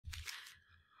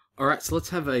Alright, so let's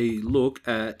have a look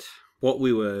at what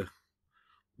we were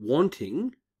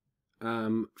wanting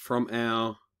from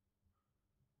our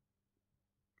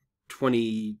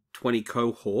 2020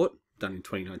 cohort, done in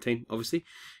 2019, obviously,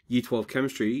 Year 12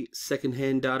 Chemistry,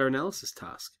 second-hand data analysis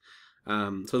task.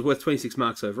 So it's worth 26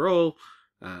 marks overall.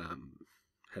 Had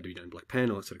to be done in black pen,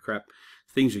 all that sort of crap.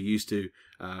 Things you're used to.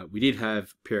 We did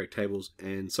have periodic tables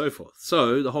and so forth.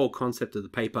 So the whole concept of the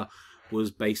paper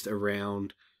was based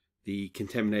around the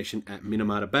contamination at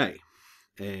Minamata Bay,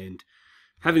 and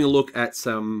having a look at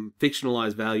some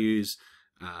fictionalized values,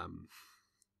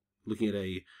 looking at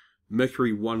a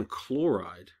mercury 1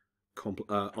 chloride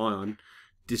ion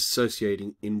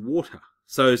dissociating in water.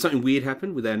 So something weird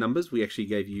happened with our numbers. We actually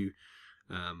gave you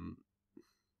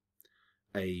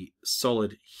a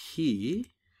solid here,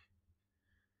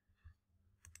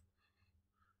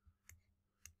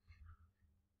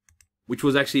 which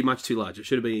was actually much too large. It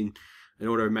should have been an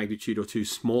order of magnitude or two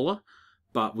smaller,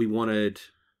 but we wanted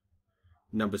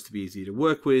numbers to be easier to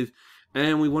work with,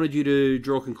 and we wanted you to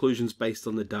draw conclusions based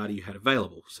on the data you had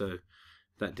available. So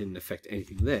that didn't affect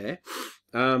anything there.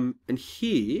 And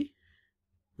here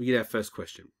we get our first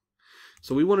question.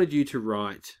 So we wanted you to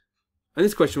write, and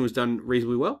this question was done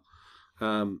reasonably well.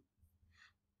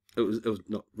 It was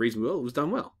not reasonably well, it was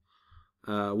done well.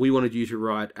 We wanted you to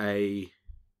write a,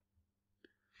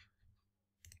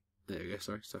 there we go,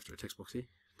 sorry, just after a text box here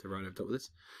to write over top of this.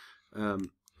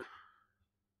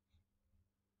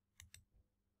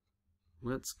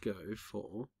 Let's go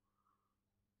for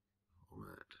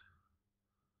format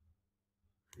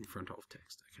in front of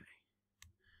text. Okay.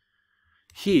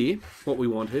 Here, what we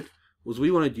wanted was we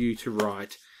wanted you to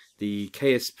write the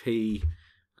KSP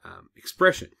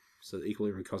expression, so the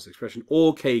equilibrium constant expression,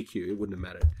 or KQ, it wouldn't have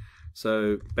mattered.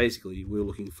 So basically, we were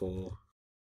looking for,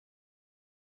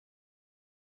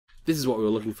 this is what we were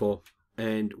looking for,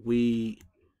 and we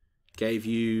gave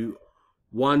you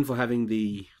 1 for having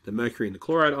the mercury and the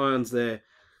chloride ions there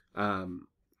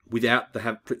without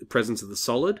the presence of the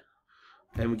solid,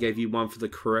 and we gave you 1 for the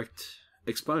correct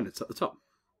exponents at the top.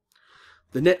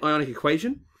 The net ionic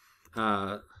equation,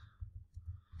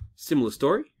 similar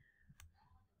story,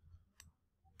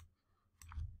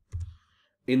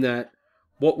 in that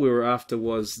what we were after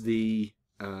was the,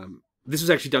 this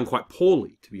was actually done quite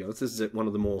poorly, to be honest. This is one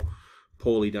of the more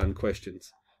poorly done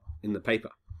questions in the paper,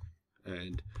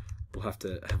 and we'll have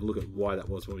to have a look at why that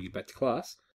was when we get back to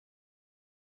class.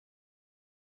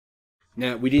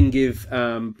 Now, we didn't give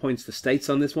points for states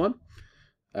on this one,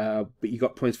 but you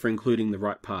got points for including the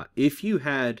right part. If you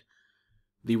had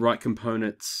the right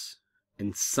components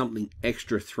and something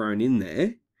extra thrown in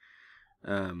there,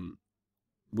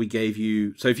 we gave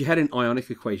you, so if you had an ionic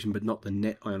equation but not the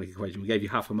net ionic equation, we gave you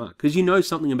half a mark, because you know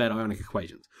something about ionic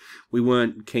equations. We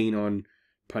weren't keen on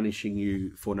punishing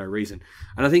you for no reason.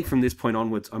 And I think from this point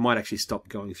onwards, I might actually stop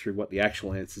going through what the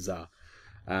actual answers are.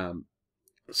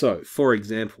 So, for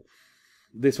example,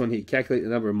 this one here, calculate the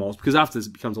number of moles, because after this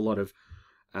it becomes a lot of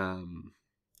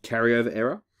carryover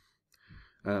error.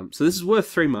 So this is worth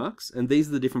 3 marks, and these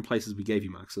are the different places we gave you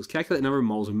marks. So let's calculate the number of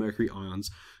moles of mercury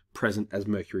ions present as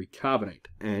mercury carbonate,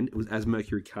 and it was as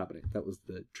mercury carbonate. That was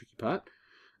the tricky part.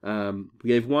 We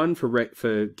gave 1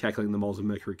 for calculating the moles of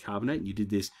mercury carbonate, and you did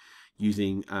this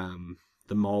using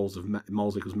the moles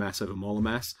equals mass over molar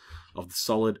mass of the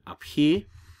solid up here.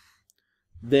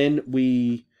 Then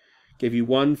we gave you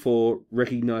 1 for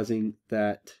recognizing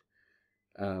that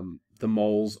the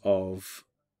moles of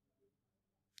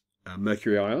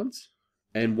mercury ions,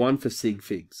 and 1 for sig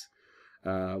figs.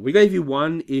 We gave you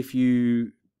 1 if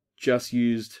you just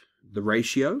used the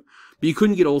ratio, but you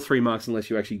couldn't get all 3 marks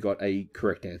unless you actually got a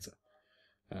correct answer.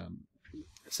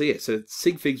 So yeah, so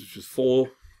sig figs, which was 4,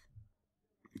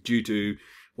 due to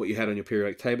what you had on your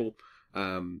periodic table.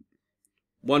 1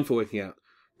 for working out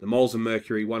the moles of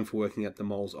mercury, 1 for working out the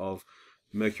moles of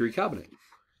mercury carbonate.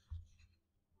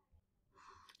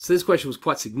 So this question was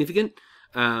quite significant.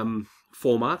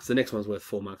 4 marks. The next one's worth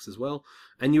 4 marks as well.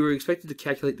 And you were expected to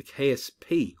calculate the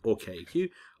KSP, or KQ,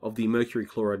 of the mercury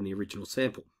chloride in the original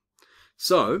sample.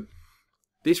 So,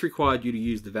 this required you to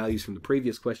use the values from the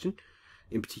previous question,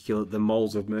 in particular the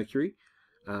moles of mercury,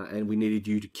 and we needed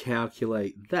you to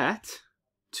calculate that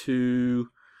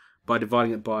by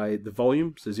dividing it by the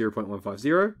volume, so 0.150.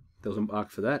 There was a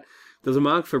mark for that. There was a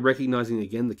mark for recognizing,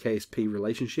 again, the KSP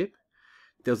relationship.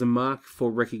 There was a mark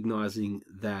for recognizing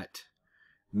that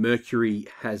mercury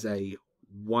has a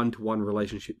 1-to-1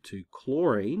 relationship to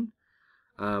chlorine,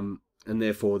 and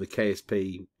therefore the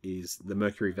KSP is the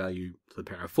mercury value to the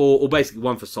power of 4, or basically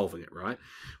 1 for solving it, right?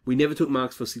 We never took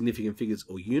marks for significant figures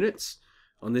or units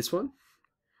on this one.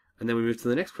 And then we move to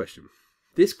the next question.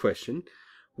 This question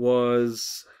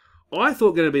was I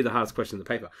thought going to be the hardest question in the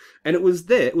paper. And it was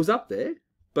there, it was up there,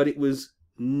 but it was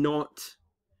not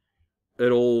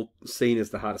at all seen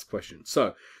as the hardest question.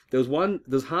 So there's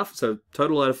half, so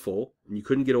total out of 4, and you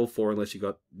couldn't get all 4 unless you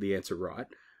got the answer right.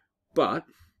 But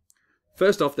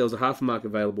first off, there was a half a mark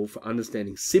available for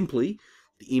understanding simply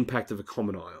the impact of a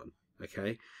common ion.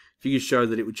 Okay, if you could show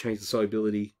that it would change the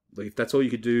solubility, like if that's all you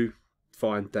could do,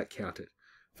 fine, that counted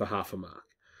for half a mark.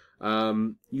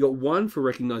 You got 1 for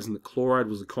recognizing that chloride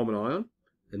was a common ion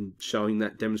and showing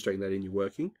that, demonstrating that in your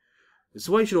working. This is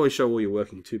why you should always show all your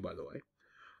working too, by the way.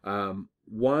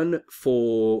 1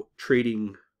 for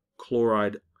treating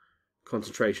chloride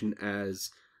concentration as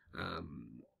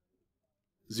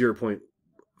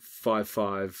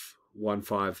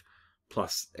 0.5515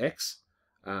 plus X.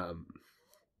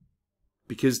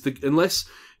 Because unless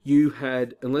you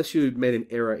made an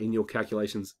error in your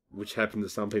calculations, which happened to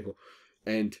some people,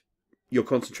 and your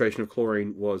concentration of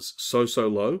chlorine was so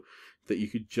low that you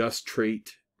could just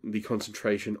treat the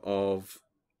concentration of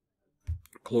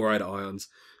chloride ions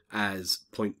as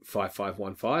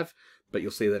 0.5515, but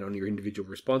you'll see that on your individual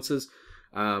responses.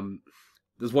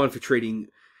 There's 1 for treating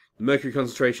the mercury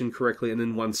concentration correctly, and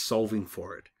then 1 solving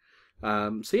for it.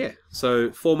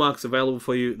 So 4 marks available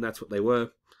for you, and that's what they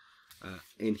were.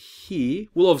 And here,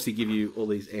 we'll obviously give you all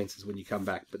these answers when you come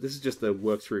back, but this is just the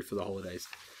work through for the holidays.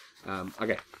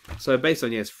 Okay, so based on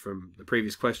the answer from the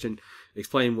previous question,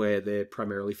 explain where they're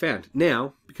primarily found.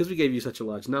 Now, because we gave you such a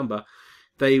large number,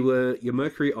 your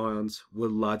mercury ions were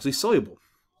largely soluble.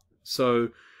 So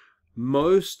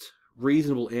most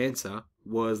reasonable answer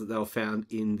was that they were found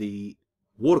in the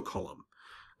water column.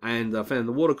 And they found in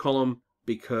the water column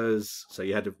because, so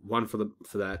you had 1 for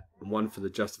that and 1 for the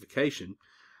justification.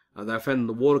 They were found in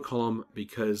the water column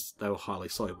because they were highly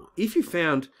soluble. If you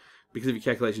found, because of your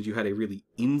calculations, you had a really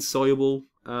insoluble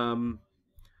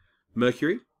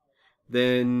mercury,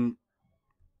 then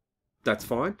that's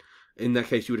fine. In that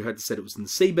case, you would have had to say it was in the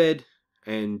seabed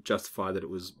and justify that it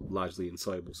was largely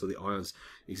insoluble. So the ions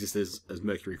exist as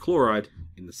mercury chloride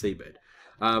in the seabed.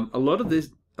 A lot of this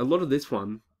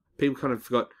one, people kind of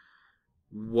forgot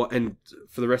what, and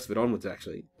for the rest of it onwards,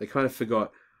 actually, they kind of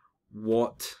forgot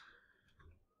what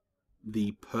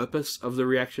the purpose of the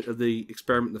reaction of the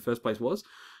experiment in the first place was.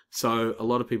 So a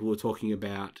lot of people were talking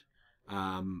about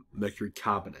mercury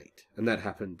carbonate, and that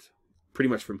happened pretty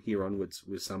much from here onwards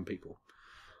with some people.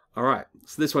 All right,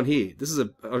 so this one here,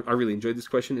 I really enjoyed this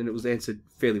question, and it was answered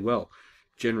fairly well.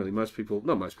 Generally, not most people,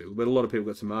 but a lot of people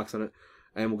got some marks on it,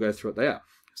 and we'll go through what they are.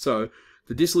 So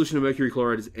the dissolution of mercury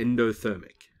chloride is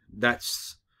endothermic.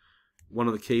 That's one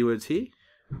of the keywords here.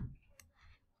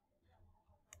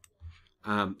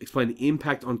 Explain the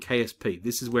impact on KSP.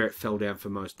 This is where it fell down for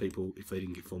most people if they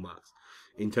didn't get full marks,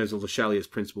 in terms of Le Chalier's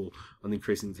principle on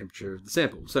increasing the temperature of the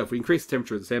sample. So if we increase the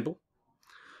temperature of the sample,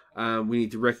 we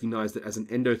need to recognize that as an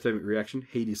endothermic reaction,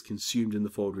 heat is consumed in the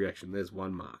forward reaction. There's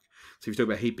 1 mark. So if you talk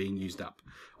about heat being used up.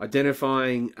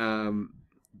 Identifying,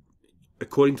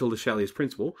 according to Le Chalier's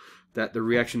principle, that the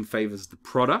reaction favors the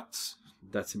products.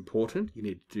 That's important. You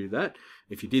need to do that.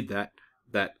 If you did that,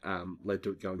 that led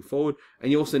to it going forward.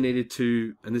 And you also needed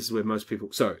to, and this is where most people,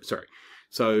 so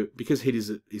because heat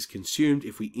is consumed,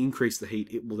 if we increase the heat,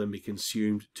 it will then be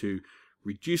consumed to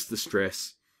reduce the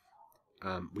stress,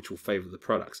 which will favor the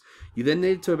products. You then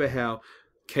need to talk about how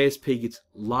KSP gets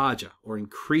larger or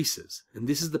increases. And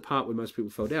this is the part where most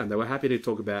people fell down. They were happy to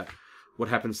talk about what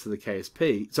happens to the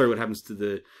KSP, what happens to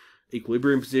the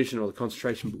equilibrium position or the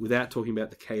concentration, but without talking about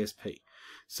the KSP.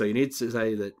 So you need to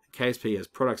say that KSP, as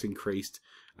products increased,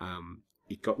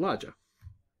 it got larger.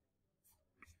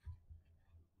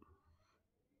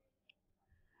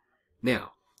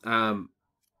 Now,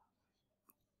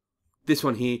 this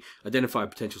one here, identify a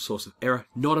potential source of error,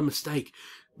 not a mistake.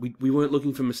 We weren't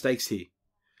looking for mistakes here.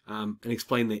 And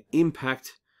explain the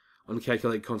impact on the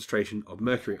calculated concentration of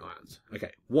mercury ions.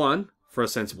 Okay, 1 for a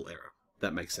sensible error.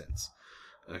 That makes sense.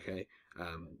 Okay.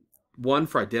 1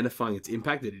 for identifying its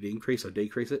impact, did it increase or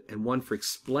decrease it, and 1 for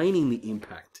explaining the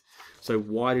impact. So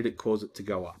why did it cause it to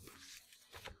go up?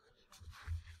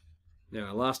 Now,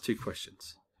 our last 2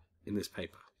 questions in this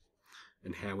paper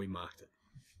and how we marked it.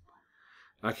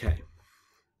 Okay.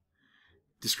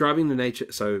 Describing the nature,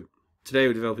 so today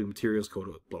we're developing materials called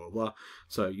blah, blah, blah.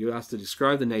 So you're asked to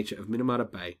describe the nature of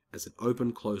Minamata Bay as an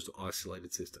open, closed, or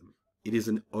isolated system. It is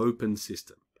an open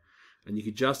system. And you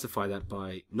could justify that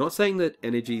by not saying that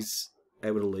energy's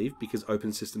able to leave, because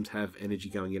open systems have energy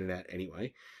going in and out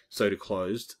anyway. So do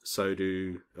closed, so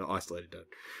do isolated don't.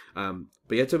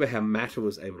 But you have to talk about how matter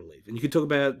was able to leave. And you could talk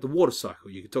about the water cycle.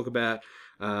 You could talk about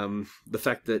the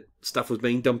fact that stuff was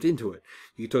being dumped into it.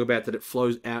 You could talk about that it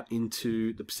flows out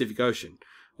into the Pacific Ocean.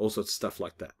 All sorts of stuff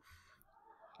like that.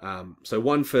 So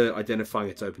one for identifying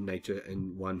its open nature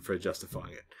and one for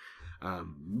justifying it.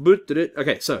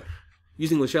 Okay, so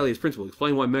using Le Chatelier's principle,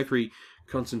 explain why mercury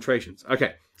concentrations.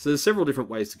 Okay, so there's several different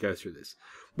ways to go through this.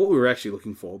 What we were actually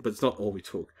looking for, but it's not all we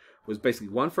took, was basically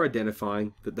one for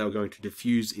identifying that they were going to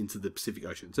diffuse into the Pacific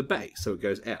Ocean. It's a bay, so it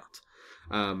goes out.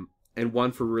 And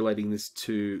one for relating this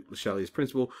to Le Chatelier's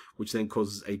principle, which then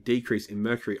causes a decrease in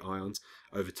mercury ions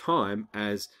over time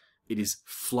as it is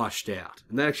flushed out.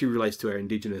 And that actually relates to our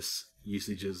indigenous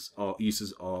uses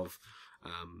of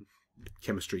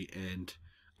chemistry and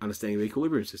understanding of the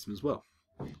equilibrium system as well.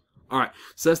 All right,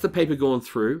 so that's the paper gone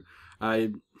through.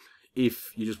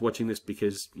 If you're just watching this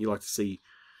because you like to see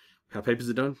how papers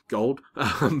are done, gold.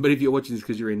 But if you're watching this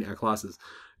because you're in our classes,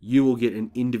 you will get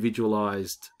an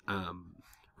individualized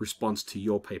response to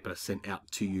your paper sent out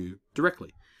to you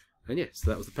directly. And yeah, so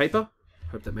that was the paper.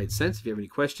 Hope that made sense. If you have any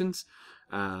questions,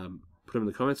 put them in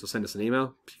the comments or send us an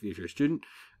email, particularly if you're a student.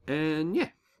 And yeah,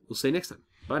 we'll see you next time.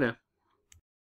 Bye now.